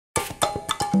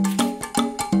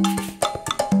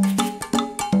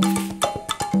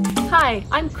Hi,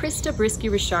 I'm Krista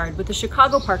Brisky-Richard with the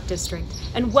Chicago Park District,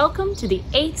 and welcome to the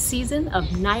 8th season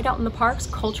of Night Out in the Parks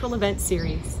Cultural Event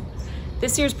Series.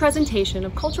 This year's presentation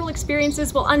of cultural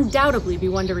experiences will undoubtedly be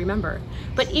one to remember,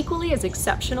 but equally as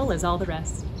exceptional as all the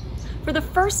rest. For the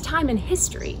first time in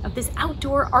history of this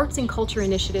outdoor arts and culture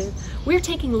initiative, we're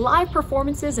taking live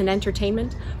performances and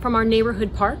entertainment from our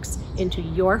neighborhood parks into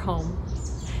your home.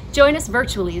 Join us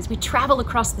virtually as we travel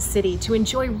across the city to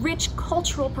enjoy rich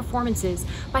cultural performances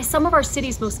by some of our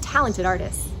city's most talented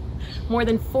artists. More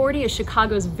than 40 of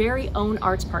Chicago's very own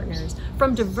arts partners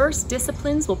from diverse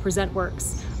disciplines will present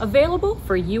works, available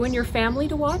for you and your family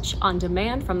to watch on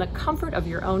demand from the comfort of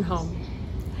your own home.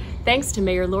 Thanks to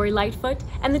Mayor Lori Lightfoot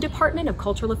and the Department of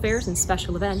Cultural Affairs and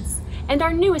Special Events, and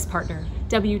our newest partner,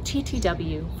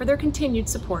 WTTW, for their continued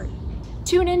support.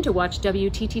 Tune in to watch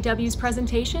WTTW's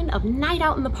presentation of Night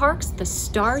Out in the Parks, The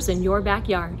Stars in Your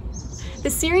Backyard. The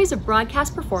series of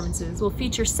broadcast performances will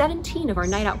feature 17 of our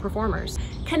Night Out performers.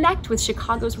 Connect with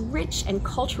Chicago's rich and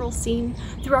cultural scene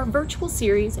through our virtual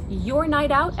series, Your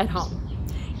Night Out at Home.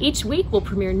 Each week we'll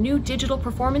premiere new digital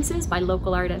performances by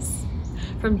local artists.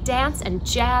 From dance and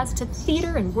jazz to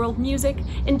theater and world music,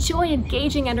 enjoy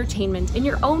engaging entertainment in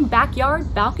your own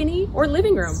backyard, balcony, or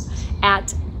living room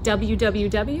at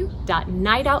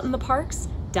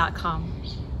www.nightoutintheparks.com.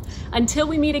 Until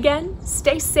we meet again,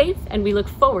 stay safe, and we look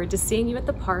forward to seeing you at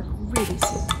the park really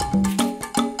soon.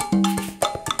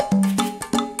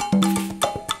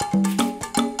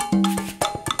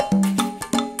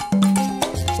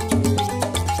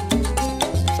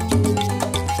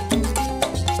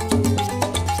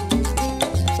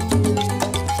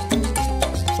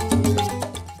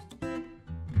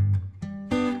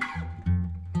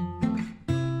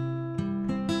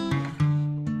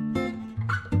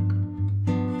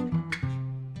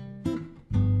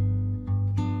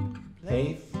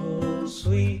 Playful,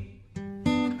 sweet,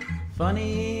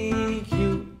 funny,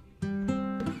 cute,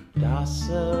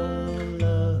 docile,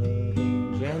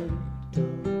 loving, gentle.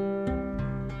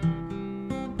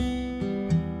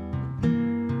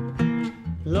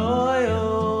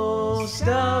 Loyal,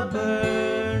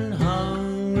 stubborn,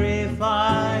 hungry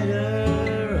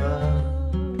fighter,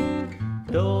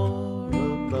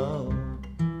 adorable.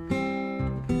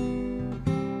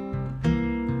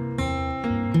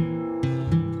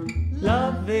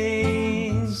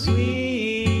 Loving,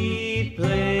 sweet,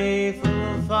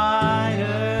 playful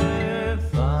fighter,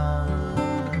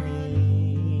 funny,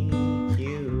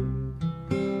 cute.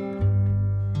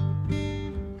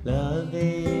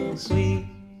 Loving, sweet,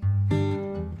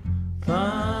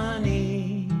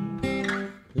 funny,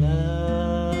 loving.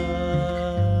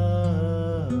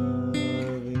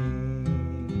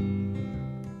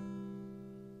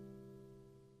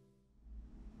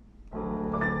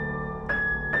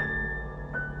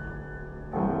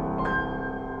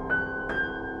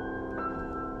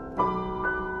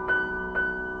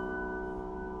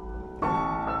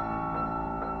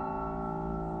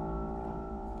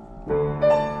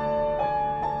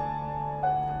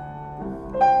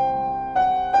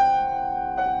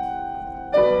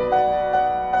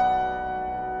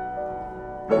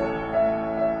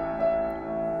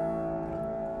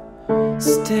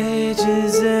 Stage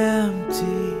is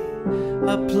empty,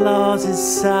 applause is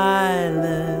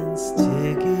silence,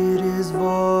 ticket is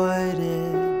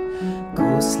voided,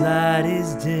 ghost light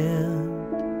is dimmed.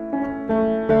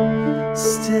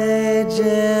 Stage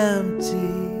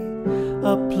empty,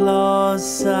 applause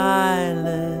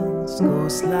silence,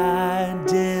 ghost light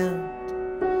dimmed,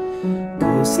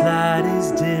 ghost light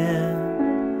is dimmed.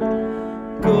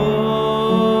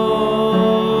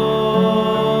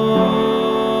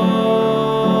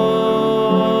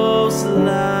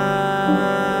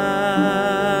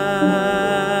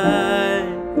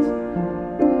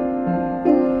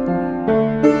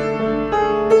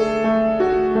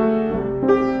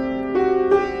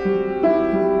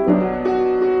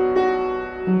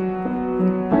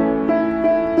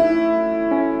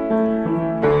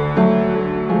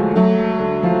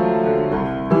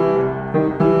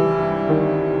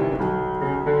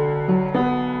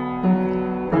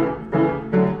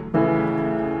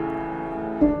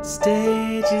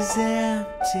 Stage is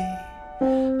empty,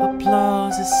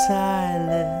 applause is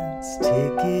silence,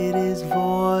 ticket is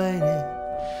voided,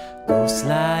 ghost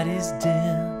light is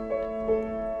dimmed.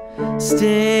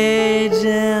 Stage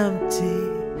empty,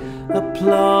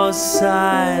 applause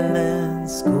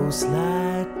silence, ghost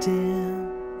light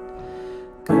dimmed,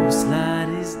 ghost light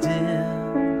is dimmed.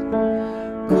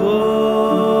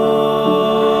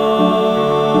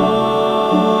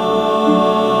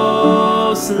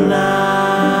 Ghost light.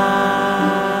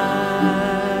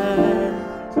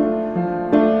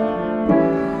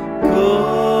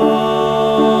 Ghost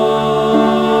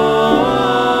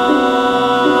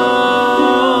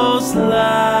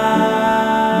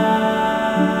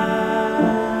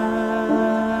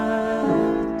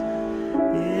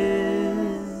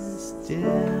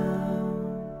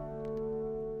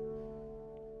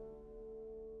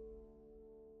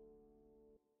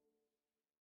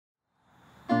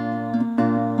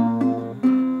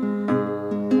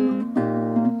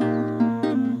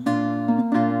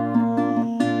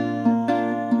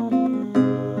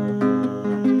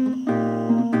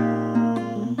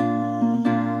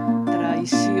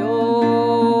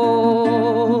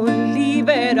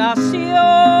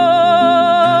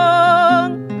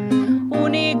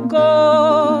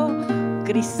único,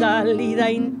 crisálida,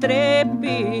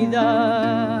 intrépida,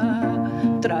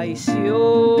 traición,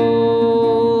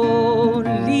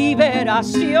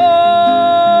 liberación,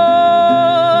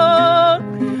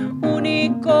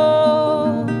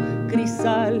 único,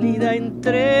 crisálida,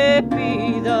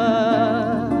 intrépida,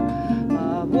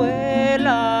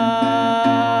 abuela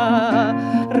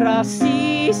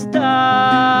racista,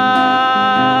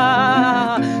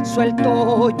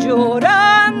 suelto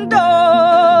llorando,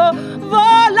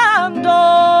 volando,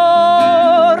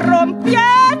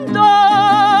 rompiendo,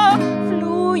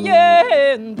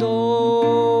 fluyendo,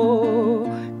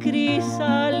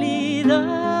 crisálida,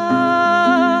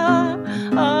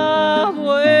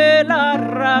 abuela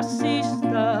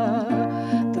racista,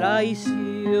 traición,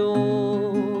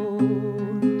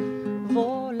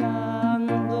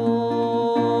 volando,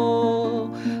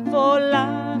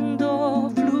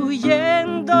 volando,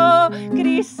 fluyendo,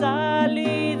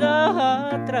 crisálida,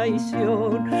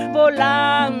 traición,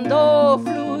 volando,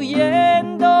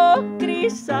 fluyendo,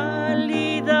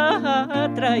 crisálida,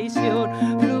 traición,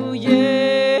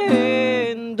 fluyendo,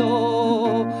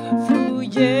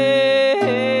 fluyendo,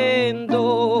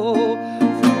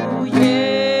 fluyendo.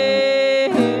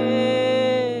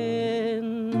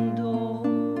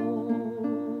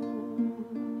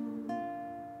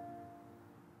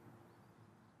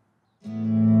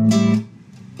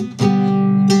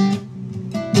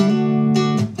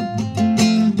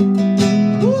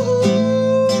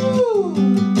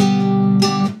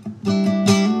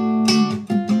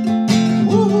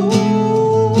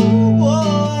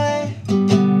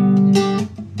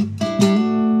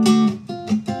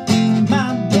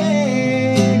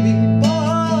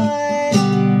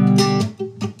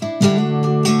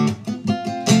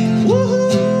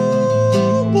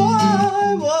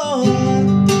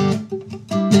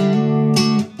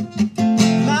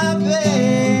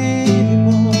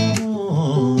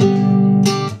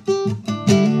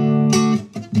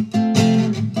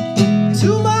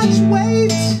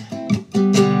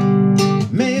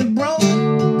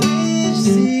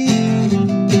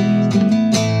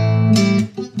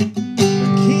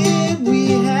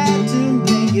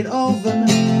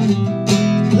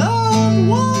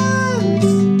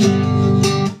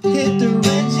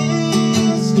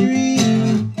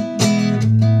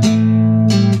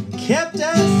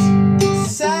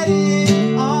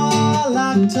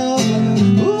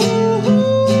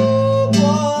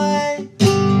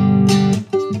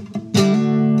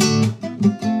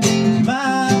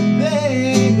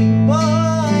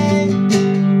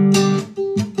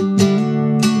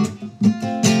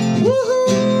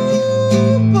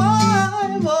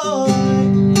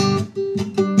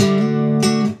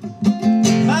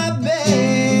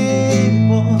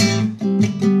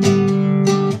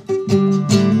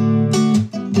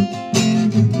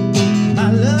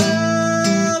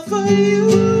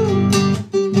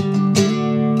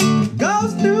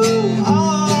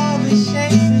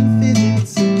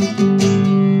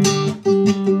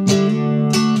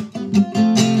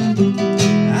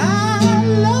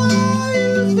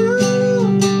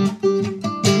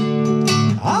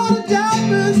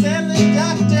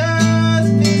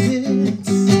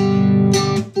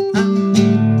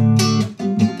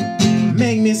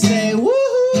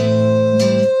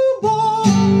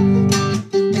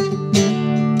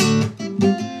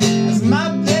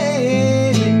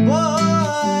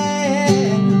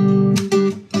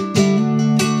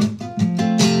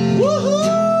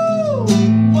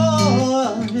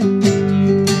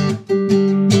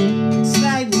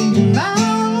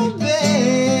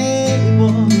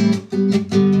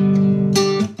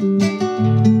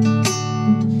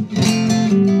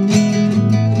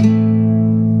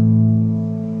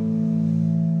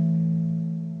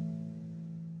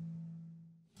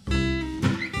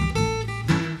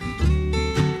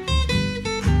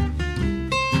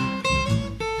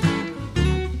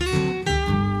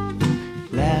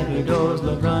 Labradors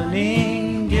love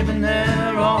running, giving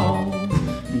their all,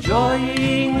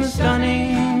 enjoying the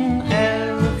stunning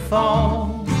air of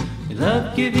fall. They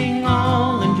love giving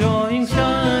all, enjoying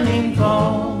stunning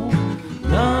fall.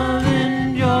 Love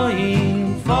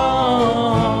enjoying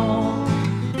fall.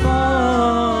 Fall.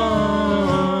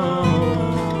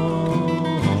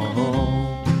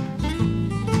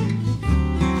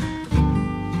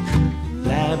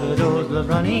 Labradors love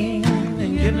running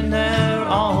and giving their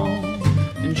all,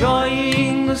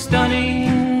 enjoying the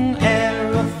stunning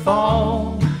air of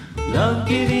fall. Love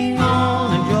giving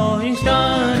all, enjoying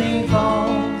stunning fall.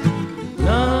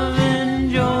 Love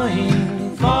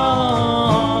enjoying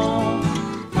fall.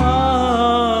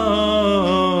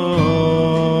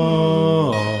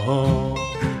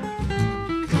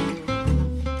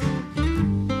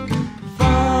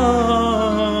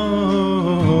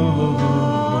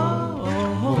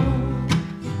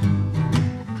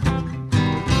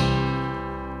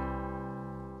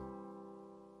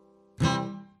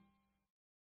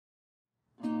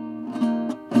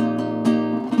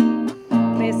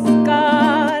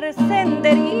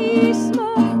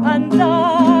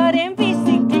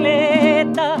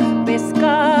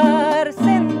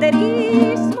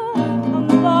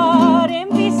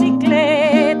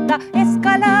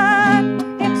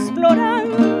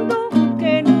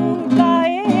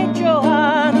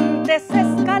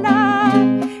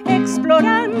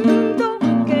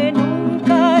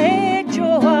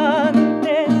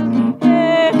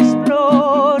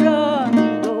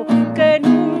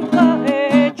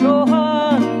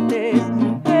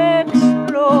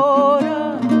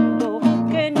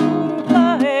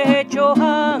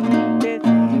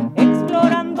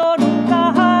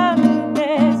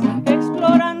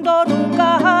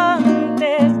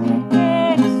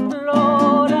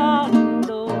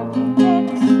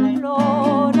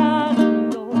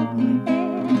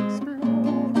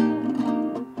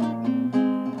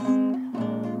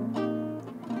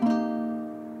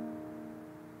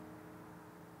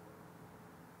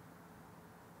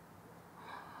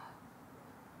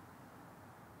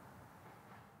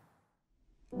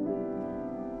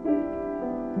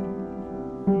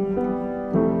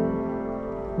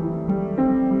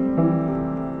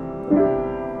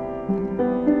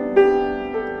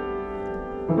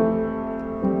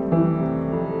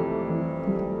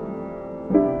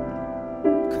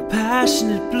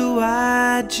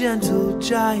 blue-eyed gentle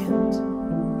giant,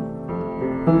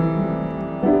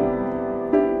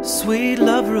 sweet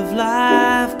lover of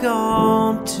life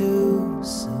gone too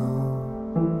soon.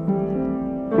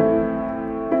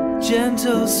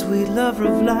 Gentle, sweet lover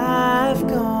of life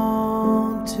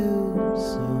gone too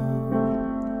soon.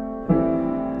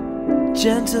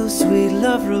 Gentle, sweet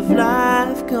lover of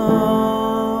life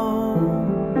gone.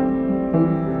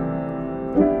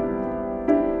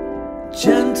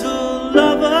 Gentle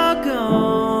lover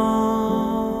gone.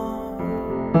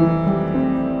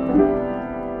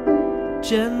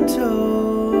 Gentle.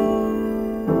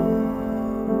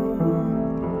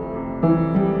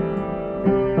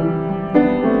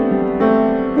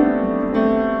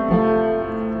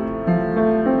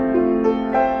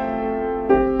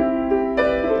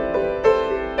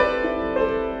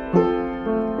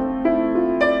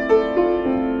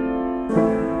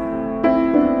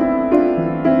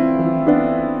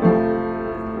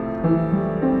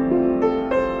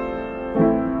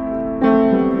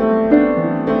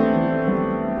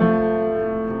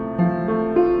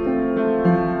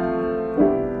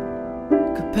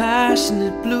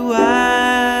 Compassionate,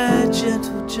 blue-eyed,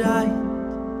 gentle giant,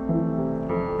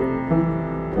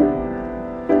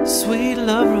 sweet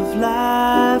lover of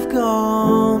life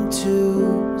gone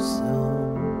too soon.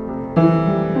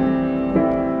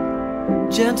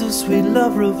 Gentle, sweet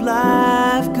lover of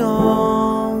life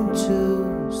gone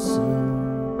too soon.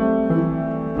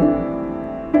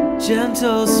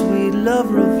 Gentle, sweet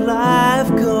lover of life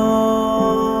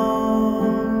gone.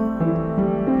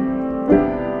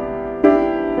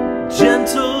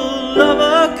 Gentle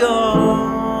lover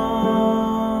gone.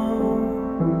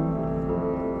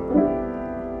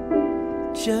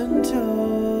 Gentle.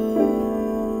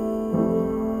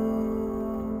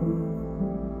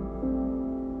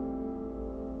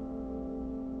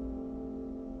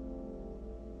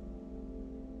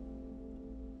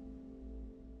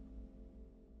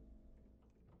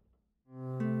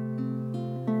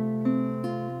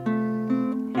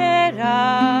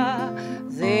 Era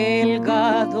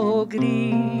delgado,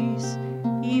 gris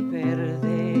y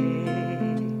verde.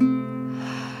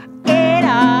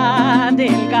 Era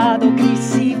delgado,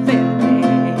 gris y verde.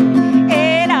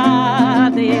 Era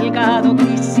delgado,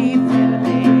 gris y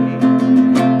verde.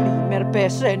 Primer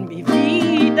pez en mi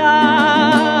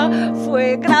vida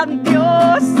fue grandioso.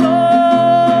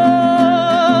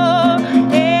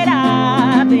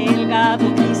 Era delgado,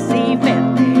 gris y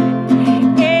verde.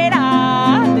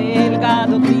 Era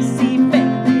delgado, gris y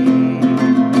verde.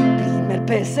 Primer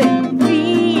pez en mi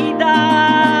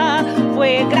vida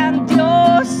fue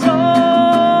grandioso.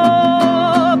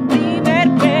 Primer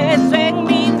pez en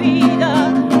mi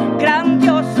vida,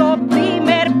 grandioso.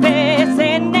 Primer pez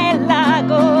en el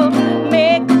lago,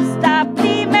 me gusta.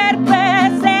 Primer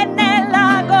pez en el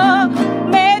lago,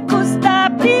 me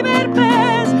gusta. Primer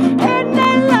pez en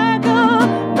el lago,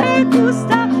 me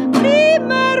gusta.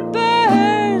 Primer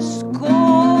pesco.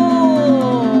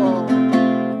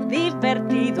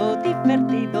 Divertido,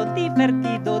 divertido,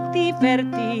 divertido,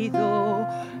 divertido.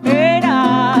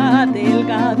 Era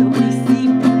delgado, gris y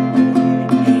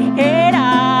verde.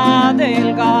 Era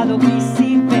delgado, gris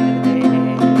y verde.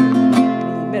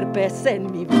 Primer pez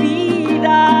en mi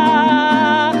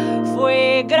vida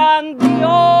fue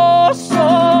grandioso.